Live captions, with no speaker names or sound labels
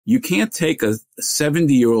You can't take a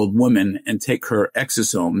 70-year-old woman and take her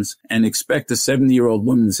exosomes and expect a 70-year-old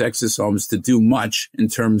woman's exosomes to do much in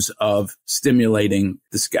terms of stimulating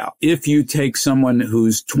the scalp. If you take someone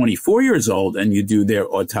who's 24 years old and you do their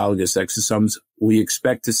autologous exosomes, we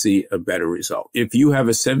expect to see a better result. If you have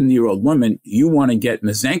a 70-year-old woman, you want to get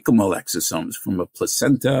mesenchymal exosomes from a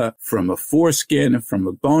placenta, from a foreskin, from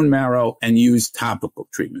a bone marrow, and use topical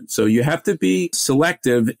treatment. So you have to be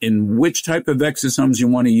selective in which type of exosomes you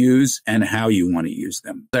want to use and how you want to use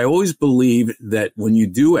them. I always believe that when you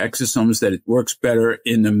do exosomes, that it works better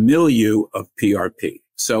in the milieu of PRP.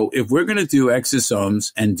 So if we're going to do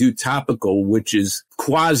exosomes and do topical, which is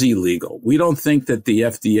quasi-legal, we don't think that the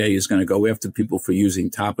FDA is going to go after people for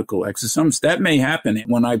using topical exosomes. That may happen.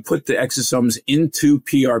 When I put the exosomes into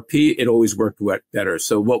PRP, it always worked better.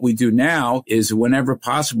 So what we do now is whenever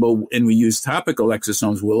possible, and we use topical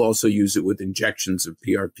exosomes, we'll also use it with injections of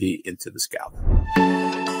PRP into the scalp.